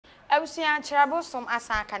Osofo Kyiriabosom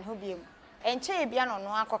asa kan ho biem. Enche bia no no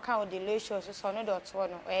akoka o delicious so no dot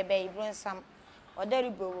no e be ibronsam o dari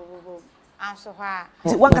bo anso ho a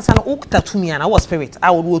wankasa no ukta tumi ana wo spirit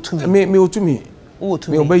a wo tumi me otumi wo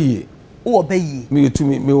tumi me obayi wo obayi me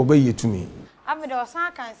otumi me obayi tumi abede o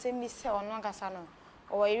san kan se mi se ono nkasa no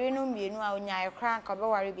o yire no mienu a onya ekra nka be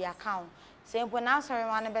ware bi account sempo na asori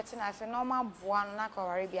ma no beti na se no ma boa no na ka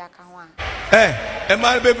ware bi account a e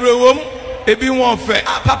ma bebre wom ebi won fe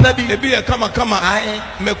papa bi ebi e kama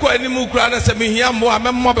me ko animu kura na se me hia mo a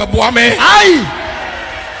me mo be boa me ai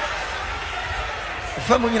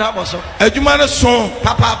famu nyina boso adwuma no so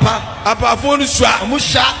papa apafo no sua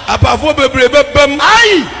musha apafo bebre bebam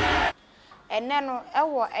ai enne no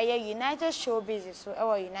ewo eye United Showbiz so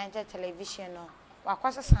ewo United Television no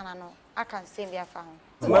wakwase sana no akan se bia fa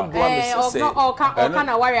ho kind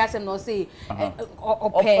of worry as no say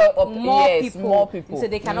more people so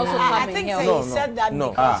they can also come I think he said that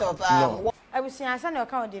because of abusiansa na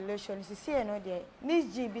ka o delation see no there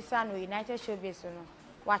Miss G bisa no United Showbiz no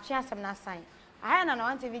watwe asem na sign I na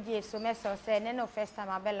on TVGH so message say no first time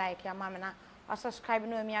I be like ya mama na subscribe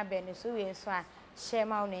no me abene so we so a share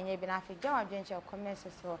ma no nya bi na afi jaw adwenche comments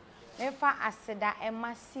so me fa aseda e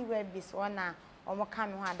masi webis ona omo ka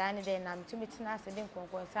me ho adane de na mtumi tina asede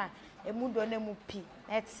nkonkon sa emu do na mu pi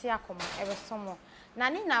na eti akoma e be somo na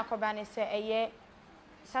ni na akoba ne se eye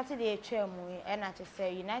Saturday atwemu e na te se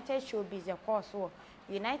United Showbiz e course wo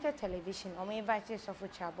United Television omo invite Osofo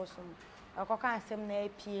Kyiriabosom akoka asem na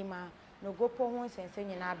apie ma no gopo ho sense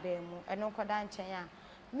nyina ba mu eno koda nchen a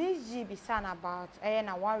Miss G be san about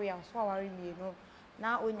na warrior so warrior mienu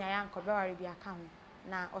na onya ya nkobe warrior bi aka ho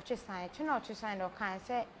na otwesan na otwesan no kan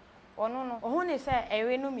se ono no ohu ne se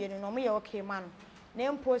ewe no mienu no mo ye okay man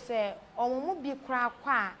na mpo se omumu bi kura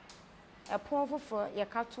kwa epon foforo ye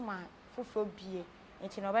katuma foforo bie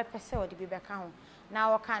nti no be pese odi bi beka ho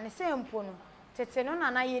na o kan se mpo no tete no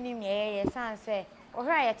na ye ni ye san se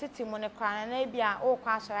ohra ye tete mu ne kra na bia o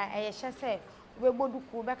kwa asora ye hye se we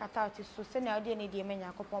boduku be kata oti so se na odi ne die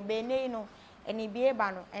menya kopon be nei no eni bie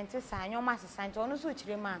ba no ente sa anyoma sesa nti ono so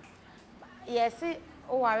chire ma yesi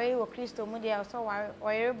o ware wo Kristo mu dia so ware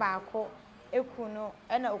oyere ba ko eku no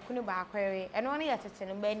na okunu ba akwere eno ne yetete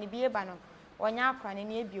no be ni bie ba no onya akra ne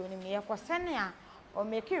ne ebio ne ye kosene a o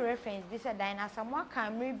make reference bi se dan na samwa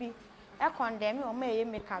camera bi e condemn o ma ye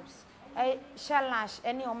makeups Shelash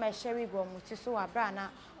any o ma sherry go muti so abra na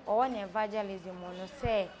o won evangelism no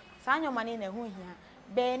se sanyo mane na hu hia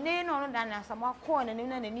be ne no no dan na samwa ko na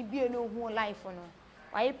ne ni bie no hu life no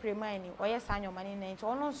waye premani o ye sanyo mane na nti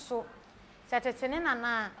ono so setetene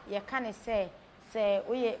na ye ka ne se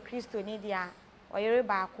oye Kristo ni dia oyere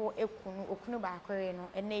ba ko ekunu okunu ba ko re no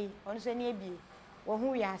enei ono so ne ebie wo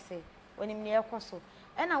hu wi ase onim ne ekoso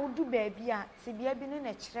na wudu ba bia ti bia bi ne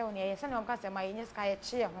na kire wo ne ye se ne omka se ma ye nyeska ye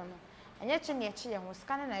kire ho no enye chi ne kire ho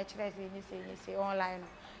ska ne na ye kire se online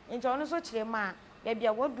no nti ono so kire ma ba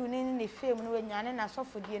bia wodu ne fame no wanyane na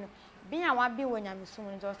sofodie no bia wa bi wo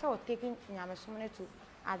nyamesum no so o taking nyamesum no to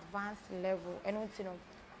advanced level eno nti no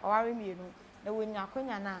oware mienu na wonya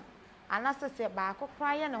konya na anasese ba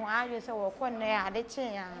akokra ye ne ho awe se wo ko ne ade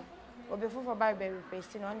chen ya obefofo ba be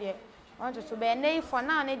request no de want to be nei for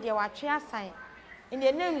now ne de watwe asan in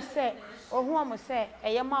the name say ohuom say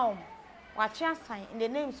eye maom watwe asan in the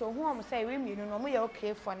name say ohuom say we mienu no mo ye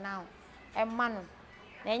okay for now e ma no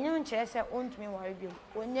na enyu nkyere se ontumi ware biom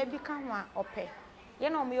onya bi ka ho a ope ye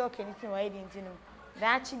no mo ye okay ni tin wa edi ntino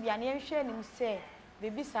da achi bia na ehwe nim say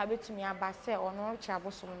bebi sa betumi aba se ono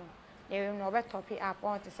Kyiriabosom no ye no be top up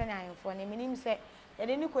on te se na ayefo na minim se ye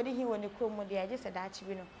de ni kodi hi woni krom de age se da achi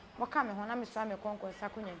bi no mo ka me ho na me so ame konkon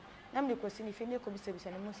sakonya na me kosi ni fe me ko bisa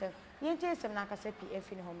ne mu se ye ntie sem na akasa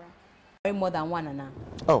pf ni homra more than one na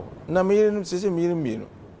oh na me yire se me yire mienu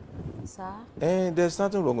sir there's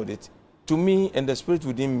nothing wrong with it to me and the spirit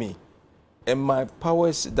within me and my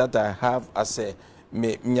powers that I have as a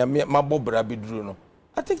me nyame mabobra bidru no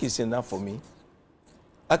I think it's enough for me.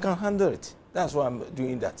 I can handle it. That's why I'm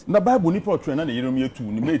doing that. The Bible ni train na you me two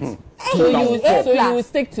ni mate. So you will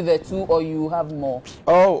stick to the two or you have more?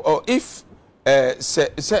 Oh, if say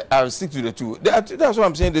I'll stick to the two. That's what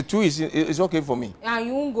I'm saying. The two is okay for me. And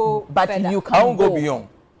you won't go but further. You I won't go beyond.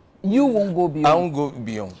 You won't go beyond. I won't go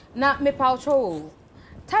beyond. Na me paucho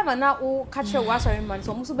time na o catch your sorry man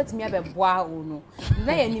so muso betimi abeboa o no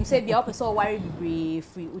na ya nim say bia o person worry be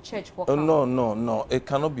free o church work no it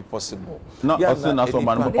cannot be possible no also na so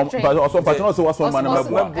man also patron so was man no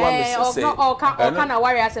can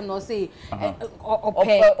worry asem no say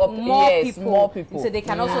more people so they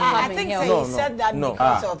can also come I think he said that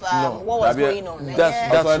because of what was going on.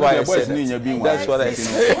 That's why I said that's what I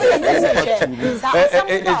said.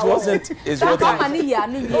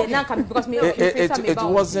 It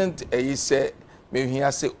wasn't he said me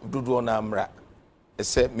here say dudu na amra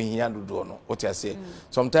say me here dudu no what you say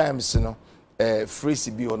sometimes you know phrase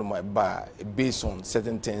be on my bar based on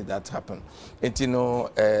certain things that happen and you know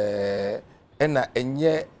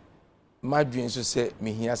enye madwin so say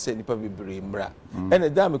me here say nipa bebre mra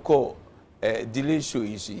and that me call delay show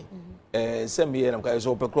you see say me here na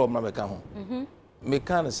so pekro ma me ka ho me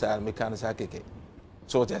kan sa keke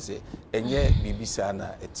so what I say enye bibisa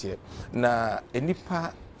na etie na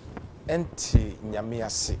enipa enti nyame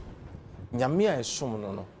ase nyame a esom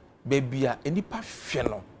no bebia enipa hwe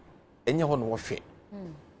no enye ho no wo hwe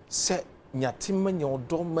se nyatima nya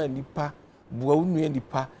odo ma nipa bua unu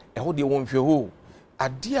nipa eho de won hwe ho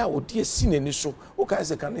ade a odi esi nani so wo ka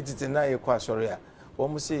se kan tete na ye kwa sori a wo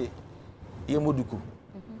mo se ye moduku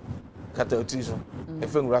kata otri so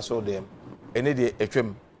efenwura so dem ene de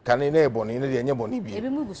etwem kan na e boni ne de enye boni bi ebi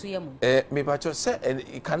mu gusu ye mu me ba cho se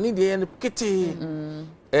kan de ye kete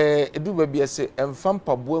edu ba bi ese emfa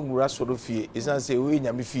mpaboa nwura soro fie isan se we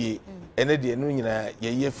nyame fie ene de enu nyina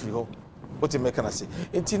ye firi ho wote me kana se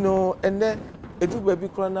enti no ene edu ba bi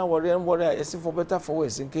kura na wore a ese for better for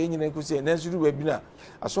worse nke nyina kusi ene edu ba bi na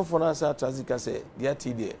asofo na asa transika se dia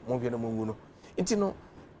ti de mo hwe na mo ngu no enti no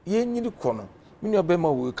ye nyiri kɔ no me no be ma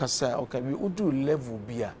we kasa o can be udu level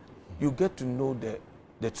bia you get to know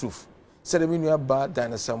the truth said me no ba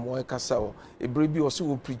dinosaur mo kasa o ebre bi o se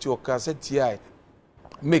wo preach o kasa ti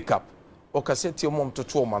makeup o kasa ti o mom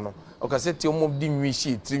toto ma no o kasa ti o mom di nwi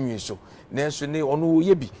shi trinwi so na so ne ono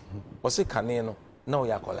ye bi o se kane no na o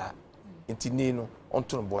yakola enti ne no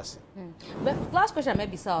onto no boss but last question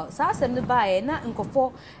maybe so asem ne bae na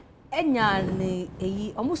nkofo enya ne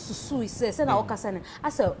eyi omususu se na o kasa ne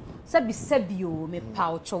asa sabi o me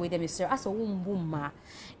pa o chowe dem sir asa wo mbu ma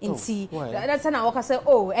nti that's na o kasa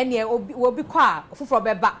oh ene obi kwa fufuro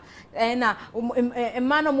beba na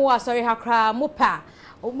emma no mo sorry hakra mo pa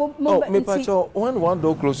me pa cho when one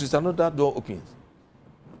door closes another door opens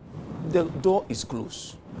the door is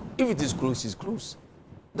closed if it is closed it's closed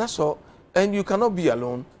that's all and you cannot be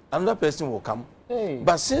alone another person will come. Hey.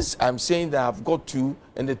 But since I'm saying that I've got two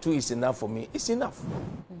and the two is enough for me, it's enough.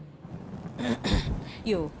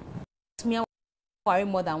 You, me worry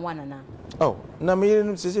more than one and oh, na me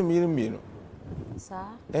sir.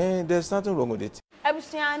 There's nothing wrong with it.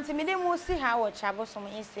 Abusianti me dey mo see how Kyiriabosom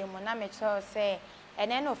Instagram na me tell say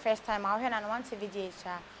and then no first time I hear na one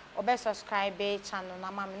TVGH obe subscribe channel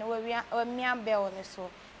na ma me no we mia bell ne so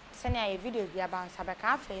send a video bi about sabeka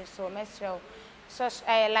afa so mesrel so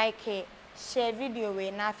like share video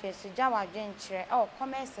we na face jawa dwenchire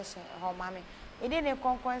comment section ho mame e dey ne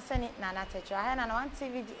konkon sene na na techo ha na one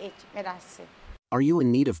TVGH medase. Are you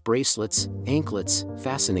in need of bracelets, anklets,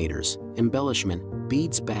 fascinators, embellishment,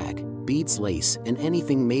 beads bag, beads lace, and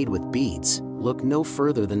anything made with beads? Look no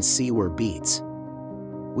further than b0mbs.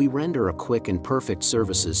 We render a quick and perfect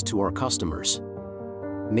services to our customers.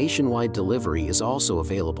 Nationwide delivery is also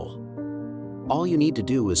available. All you need to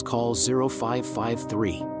do is call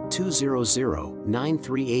 0553 200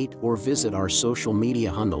 938 or visit our social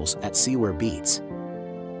media handles at b0mbs.